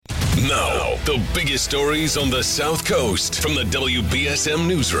Now, the biggest stories on the South Coast from the WBSM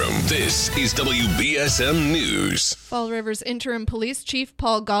Newsroom. This is WBSM News. Fall River's interim police chief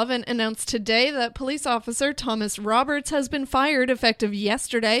Paul Gauvin announced today that police officer Thomas Roberts has been fired effective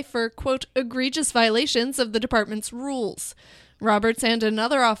yesterday for, quote, egregious violations of the department's rules. Roberts and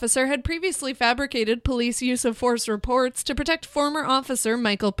another officer had previously fabricated police use of force reports to protect former officer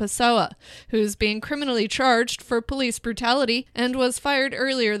Michael Pessoa, who's being criminally charged for police brutality and was fired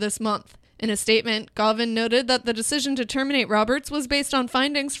earlier this month. In a statement, Gauvin noted that the decision to terminate Roberts was based on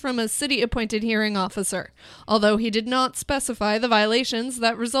findings from a city-appointed hearing officer, although he did not specify the violations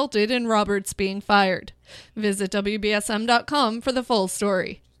that resulted in Roberts being fired. Visit WBSM.com for the full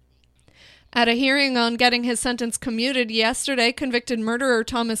story. At a hearing on getting his sentence commuted yesterday, convicted murderer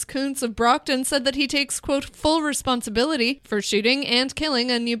Thomas Kuntz of Brockton said that he takes, quote, full responsibility for shooting and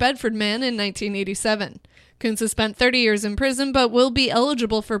killing a New Bedford man in 1987. Kuntz has spent 30 years in prison but will be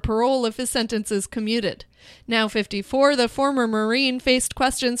eligible for parole if his sentence is commuted. Now 54, the former Marine faced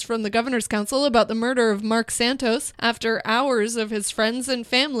questions from the Governor's Council about the murder of Mark Santos after hours of his friends and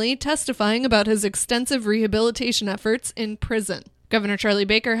family testifying about his extensive rehabilitation efforts in prison. Governor Charlie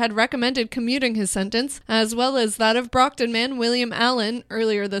Baker had recommended commuting his sentence, as well as that of Brockton man William Allen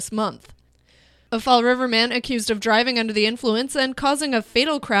earlier this month. A Fall River man accused of driving under the influence and causing a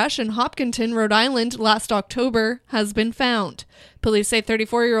fatal crash in Hopkinton, Rhode Island last October has been found. Police say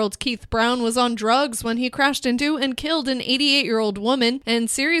 34-year-old Keith Brown was on drugs when he crashed into and killed an 88-year-old woman and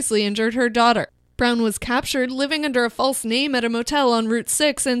seriously injured her daughter. Brown was captured living under a false name at a motel on Route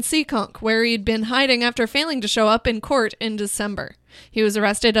 6 in Seekonk, where he'd been hiding after failing to show up in court in December. He was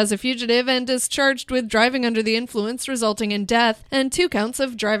arrested as a fugitive and is charged with driving under the influence resulting in death and 2 counts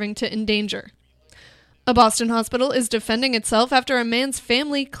of driving to endanger. A Boston hospital is defending itself after a man's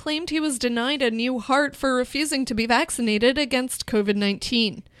family claimed he was denied a new heart for refusing to be vaccinated against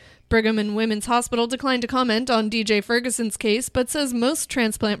COVID-19. Brigham and Women's Hospital declined to comment on DJ Ferguson's case, but says most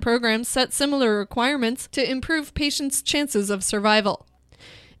transplant programs set similar requirements to improve patients' chances of survival.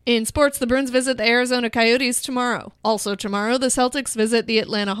 In sports, the Bruins visit the Arizona Coyotes tomorrow. Also tomorrow, the Celtics visit the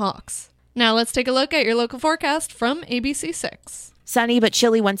Atlanta Hawks. Now let's take a look at your local forecast from ABC6. Sunny but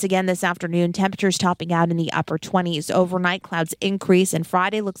chilly once again this afternoon. Temperatures topping out in the upper 20s. Overnight, clouds increase, and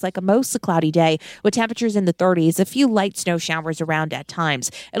Friday looks like a mostly cloudy day with temperatures in the 30s. A few light snow showers around at times.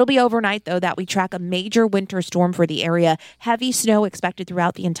 It'll be overnight, though, that we track a major winter storm for the area. Heavy snow expected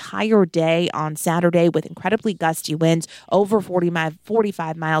throughout the entire day on Saturday with incredibly gusty winds over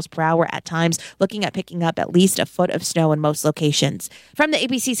 45 miles per hour at times, looking at picking up at least a foot of snow in most locations. From the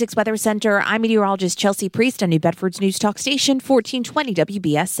ABC6 Weather Center, I'm meteorologist Chelsea Priest on New Bedford's News Talk Station 1420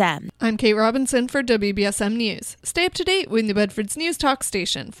 WBSM. I'm Kate Robinson for WBSM News. Stay up to date with New Bedford's News Talk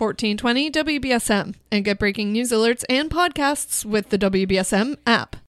Station 1420 WBSM and get breaking news alerts and podcasts with the WBSM app.